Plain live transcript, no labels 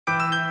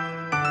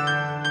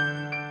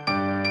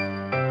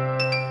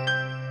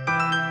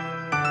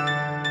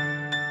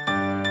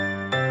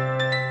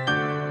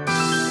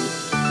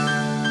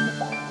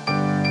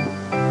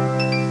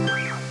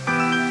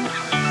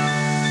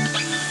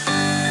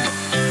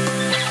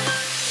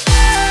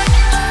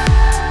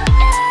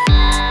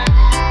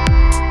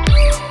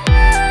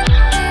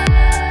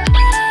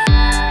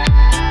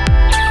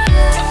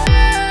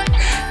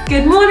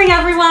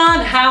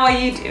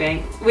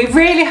We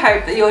really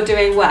hope that you're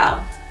doing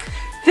well.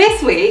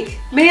 This week,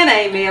 me and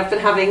Amy have been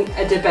having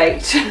a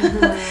debate.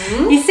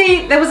 You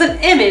see, there was an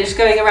image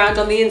going around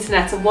on the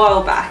internet a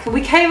while back and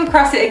we came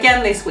across it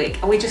again this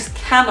week and we just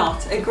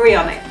cannot agree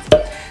on it.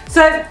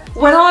 So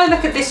when I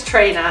look at this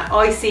trainer,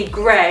 I see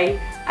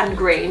grey and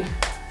green.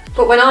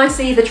 But when I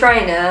see the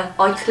trainer,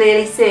 I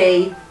clearly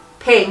see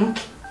pink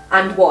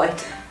and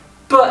white.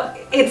 But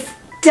it's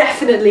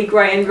definitely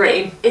grey and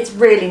green. It's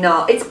really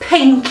not. It's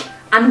pink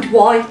and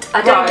white.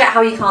 I don't get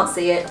how you can't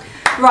see it.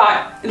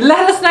 Right,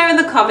 let us know in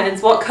the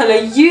comments what colour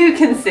you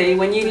can see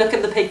when you look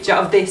at the picture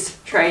of this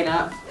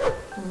trainer.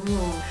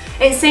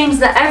 It seems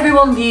that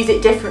everyone views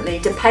it differently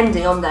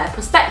depending on their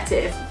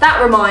perspective.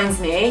 That reminds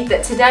me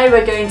that today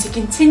we're going to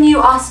continue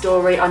our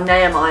story on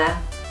Nehemiah.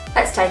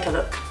 Let's take a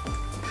look.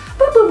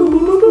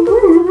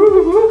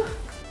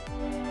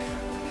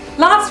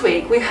 Last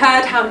week we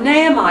heard how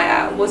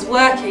Nehemiah was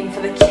working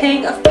for the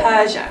king of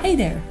Persia. Hey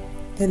there.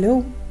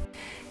 Hello.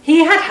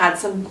 He had had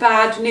some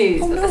bad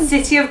news that the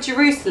city of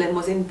Jerusalem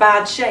was in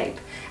bad shape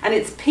and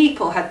its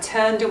people had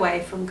turned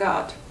away from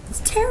God. It's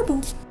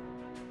terrible.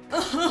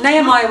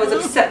 Nehemiah was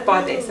upset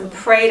by this and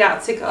prayed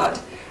out to God,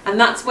 and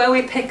that's where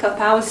we pick up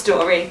our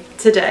story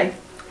today.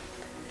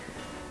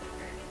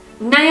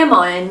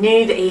 Nehemiah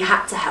knew that he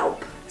had to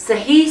help, so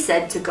he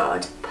said to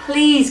God,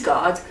 "Please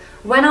God,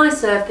 when I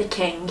serve the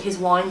king his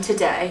wine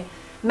today,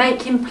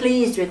 make him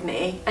pleased with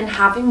me and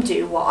have him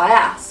do what I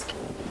ask."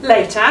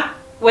 Later,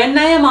 when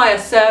Nehemiah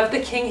served the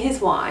king his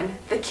wine,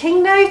 the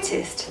king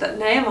noticed that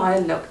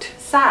Nehemiah looked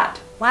sad.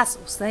 Why so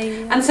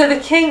sad? And so the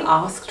king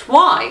asked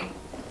why.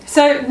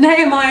 So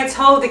Nehemiah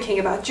told the king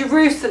about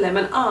Jerusalem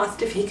and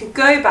asked if he could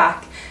go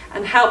back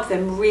and help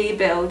them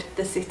rebuild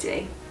the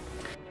city.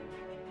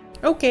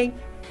 Okay.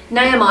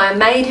 Nehemiah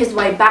made his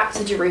way back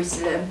to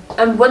Jerusalem,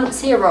 and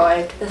once he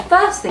arrived, the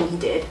first thing he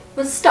did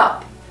was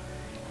stop.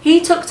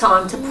 He took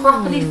time to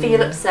properly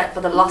feel upset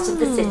for the loss of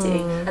the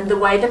city and the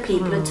way the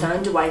people had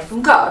turned away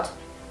from God.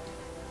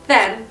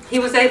 Then he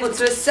was able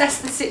to assess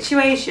the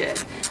situation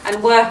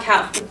and work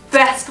out the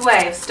best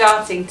way of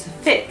starting to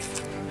fix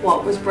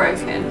what was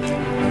broken.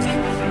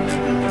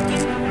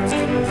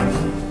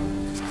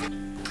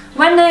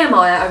 When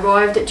Nehemiah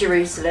arrived at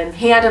Jerusalem,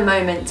 he had a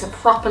moment to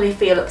properly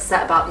feel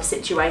upset about the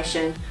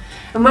situation.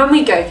 And when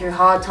we go through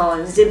hard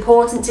times, it's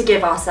important to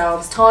give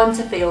ourselves time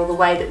to feel the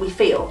way that we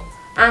feel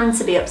and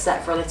to be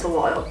upset for a little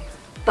while.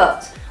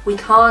 But we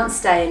can't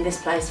stay in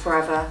this place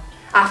forever.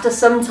 After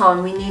some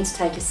time, we need to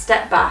take a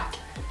step back,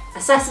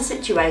 assess the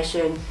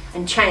situation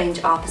and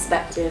change our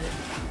perspective.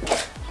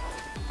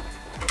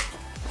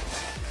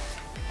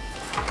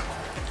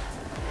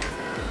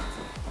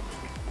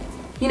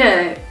 You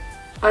know,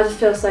 I just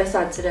feel so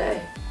sad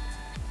today.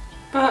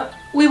 But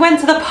we went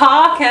to the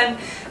park and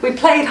we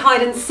played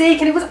hide and seek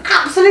and it was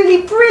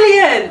absolutely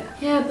brilliant.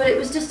 Yeah, but it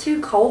was just too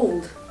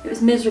cold. It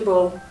was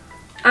miserable.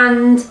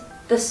 And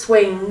the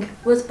swing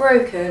was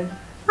broken.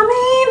 I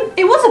mean,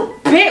 it was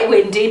a bit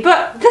windy,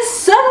 but the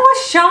sun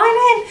was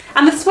shining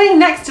and the swing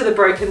next to the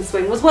broken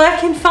swing was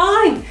working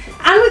fine.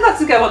 And we got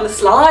to go on the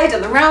slide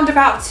and the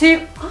roundabout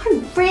too.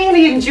 I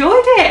really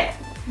enjoyed it.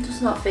 I'm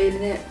just not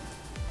feeling it.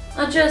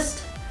 I just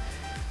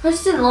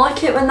didn't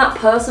like it when that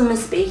person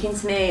was speaking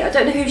to me. I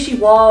don't know who she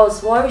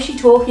was. Why was she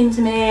talking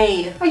to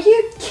me? Are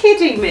you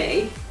kidding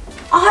me?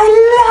 I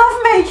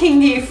love making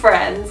new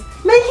friends.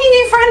 Making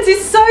new friends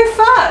is so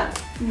fun.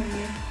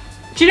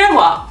 Do you know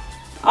what?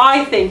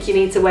 I think you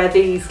need to wear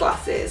these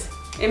glasses.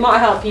 It might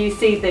help you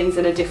see things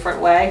in a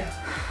different way.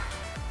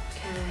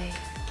 Okay.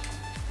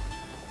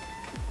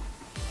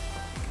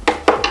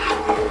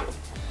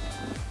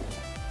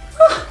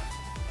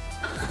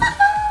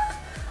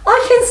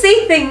 I can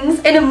see things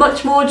in a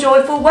much more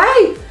joyful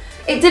way.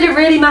 It didn't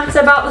really matter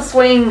about the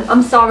swing,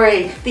 I'm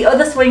sorry. The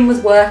other swing was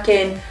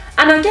working.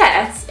 And I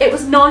guess it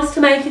was nice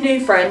to make a new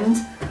friend.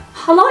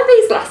 I like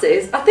these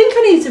glasses. I think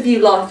I need to view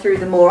life through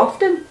them more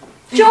often.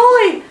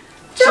 Joy!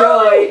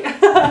 Joy!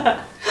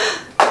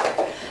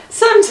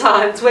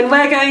 Sometimes when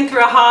we're going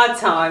through a hard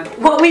time,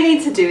 what we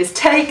need to do is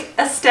take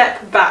a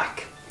step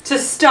back, to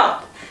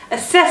stop,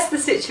 assess the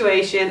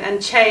situation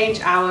and change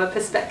our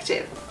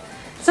perspective.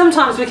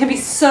 Sometimes we can be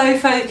so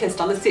focused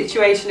on the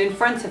situation in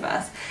front of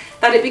us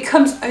that it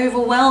becomes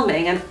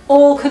overwhelming and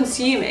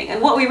all-consuming,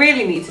 and what we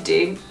really need to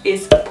do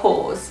is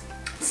pause.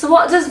 So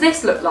what does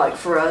this look like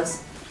for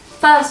us?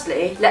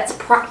 Firstly, let's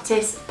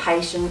practice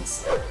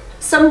patience.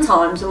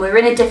 Sometimes when we're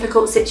in a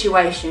difficult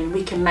situation,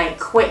 we can make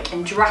quick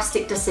and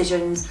drastic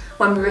decisions.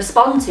 When we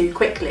respond too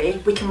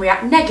quickly, we can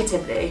react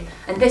negatively,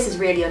 and this is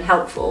really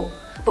unhelpful.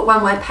 But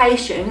when we're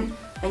patient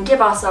and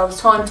give ourselves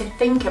time to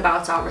think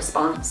about our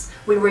response,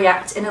 we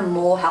react in a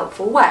more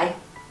helpful way.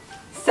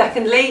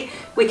 Secondly,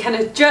 we can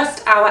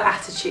adjust our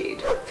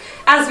attitude.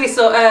 As we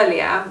saw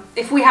earlier,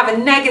 if we have a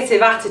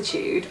negative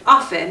attitude,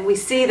 often we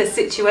see the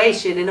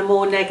situation in a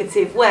more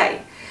negative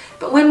way.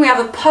 But when we have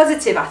a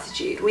positive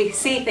attitude, we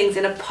see things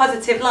in a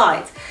positive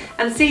light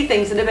and see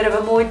things in a bit of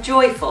a more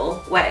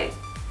joyful way.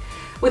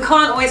 We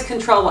can't always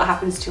control what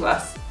happens to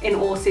us in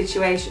all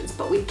situations,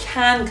 but we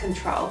can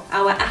control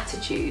our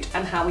attitude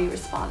and how we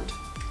respond.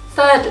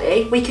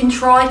 Thirdly, we can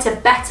try to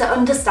better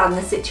understand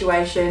the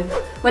situation.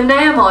 When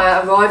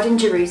Nehemiah arrived in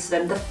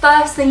Jerusalem, the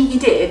first thing he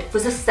did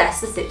was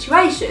assess the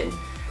situation.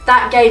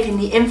 That gave him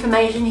the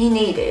information he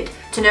needed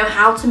to know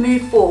how to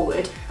move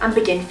forward and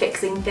begin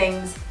fixing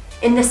things.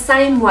 In the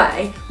same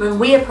way, when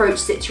we approach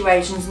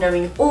situations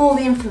knowing all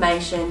the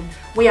information,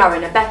 we are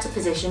in a better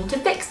position to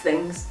fix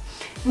things.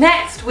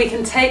 Next, we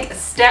can take a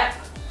step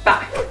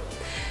back.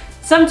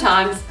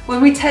 Sometimes,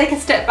 when we take a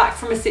step back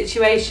from a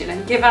situation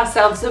and give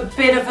ourselves a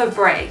bit of a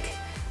break,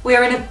 we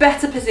are in a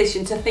better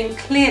position to think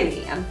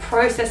clearly and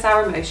process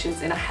our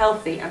emotions in a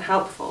healthy and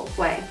helpful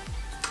way.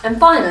 And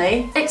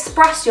finally,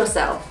 express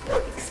yourself.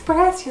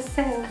 Express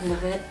yourself.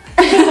 Love it.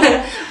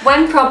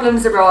 When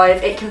problems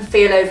arrive, it can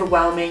feel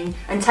overwhelming,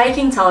 and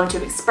taking time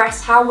to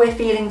express how we're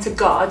feeling to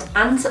God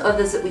and to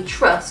others that we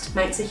trust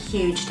makes a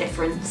huge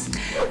difference.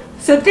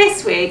 So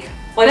this week,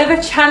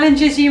 whatever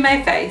challenges you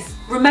may face,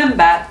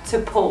 remember to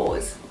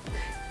pause.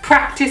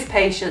 Practice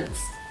patience.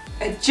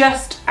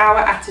 Adjust our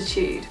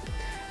attitude.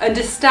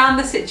 Understand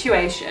the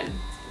situation.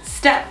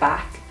 Step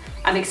back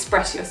and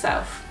express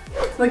yourself.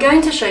 We're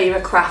going to show you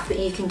a craft that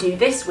you can do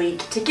this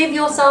week to give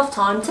yourself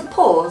time to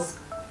pause.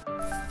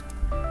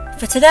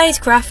 For today's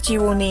craft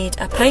you will need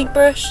a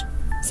paintbrush,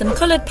 some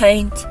coloured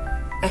paint,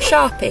 a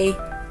Sharpie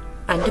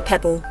and a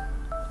pebble.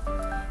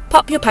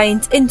 Pop your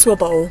paint into a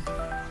bowl.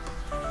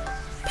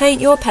 Paint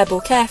your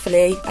pebble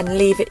carefully and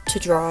leave it to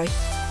dry.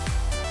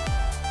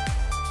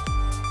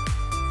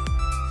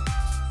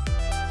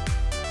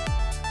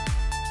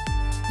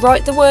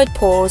 Write the word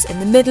pause in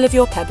the middle of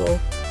your pebble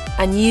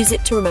and use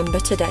it to remember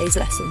today's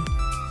lesson.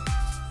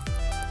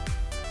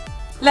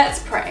 Let's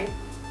pray.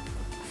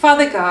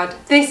 Father God,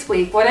 this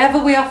week, whatever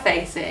we are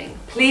facing,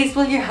 please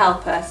will you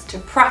help us to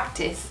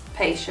practice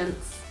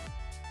patience.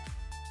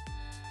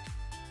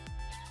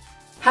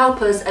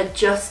 Help us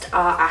adjust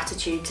our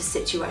attitude to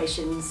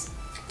situations.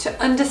 To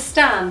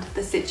understand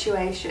the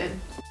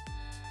situation.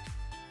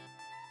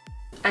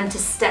 And to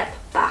step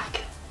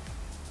back.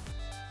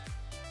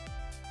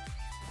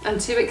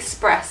 And to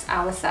express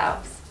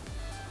ourselves.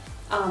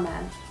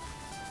 Amen.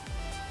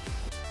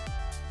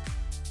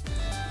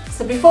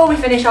 So before we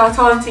finish our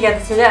time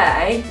together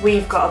today,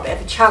 we've got a bit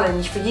of a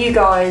challenge for you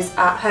guys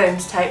at home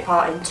to take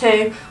part in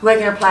too. We're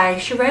going to play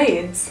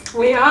charades.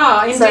 We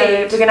are, indeed. So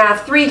we're going to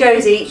have 3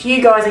 goes each.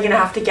 You guys are going to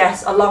have to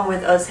guess along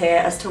with us here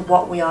as to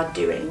what we are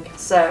doing.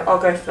 So I'll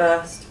go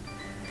first.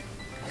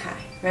 Okay,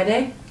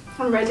 ready?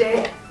 I'm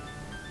ready.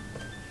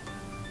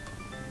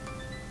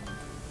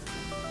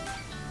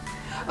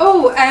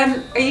 Oh,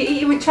 are you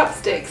eating with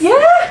chopsticks?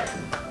 Yeah!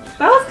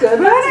 That was good,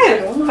 wasn't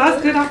it? That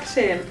was good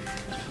action.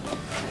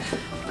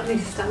 I need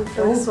to stand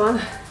for this one.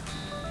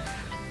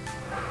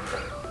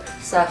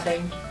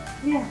 Surfing.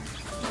 Yeah.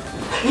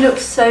 You look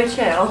so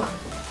chill.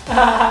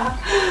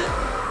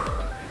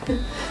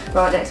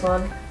 Right, next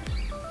one.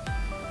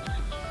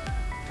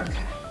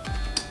 Okay.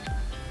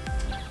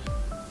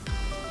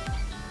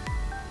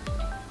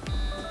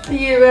 Are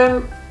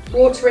you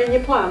watering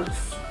your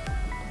plants?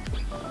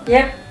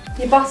 Yep.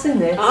 You're bossing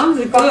this. I'm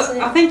good.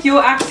 I think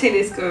your acting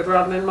is good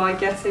rather than my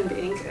guessing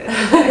being good.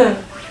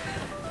 Okay.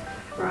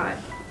 Right.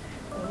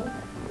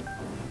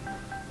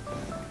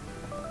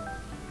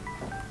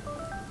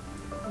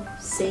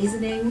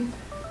 Seasoning.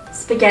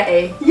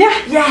 Spaghetti.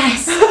 Yeah.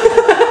 Yes!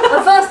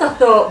 At first I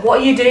thought,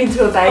 what are you doing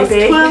to a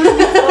baby?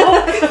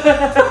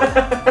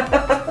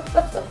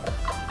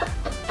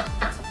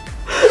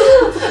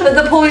 At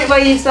the point where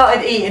you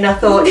started eating, I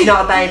thought, you're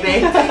not a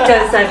baby.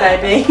 Don't say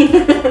baby.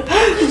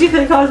 Did you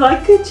think I was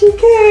like, could you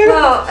care?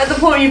 Well, at the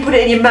point you put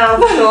it in your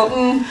mouth, I thought,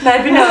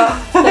 maybe not.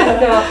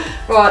 Maybe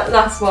not. Right,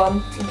 last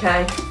one.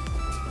 Okay.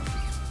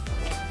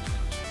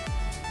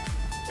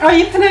 Are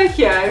you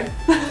Pinocchio?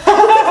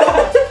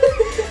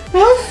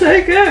 That's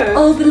so good.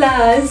 All the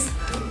lies.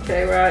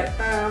 Okay, right.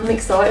 I'm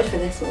excited for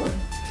this one.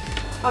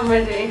 I'm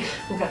ready.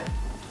 Okay.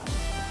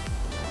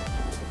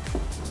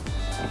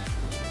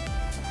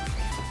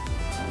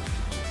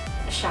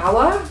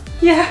 Shower?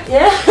 Yeah.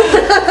 Yeah.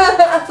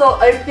 I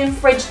thought opening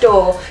fridge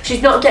door.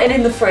 She's not getting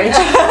in the fridge.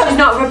 She's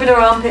not rubbing her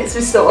armpits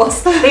with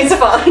sauce. It's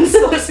fine.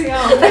 Saucy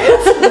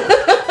armpits.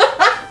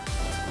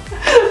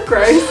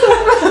 Gross.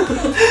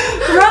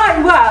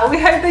 Right, well, we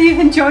hope that you've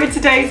enjoyed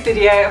today's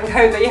video and we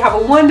hope that you have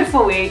a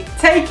wonderful week.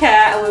 Take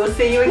care and we will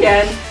see you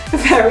again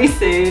very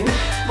soon.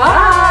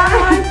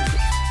 Bye!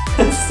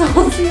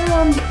 Saucy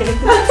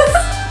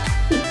armpits.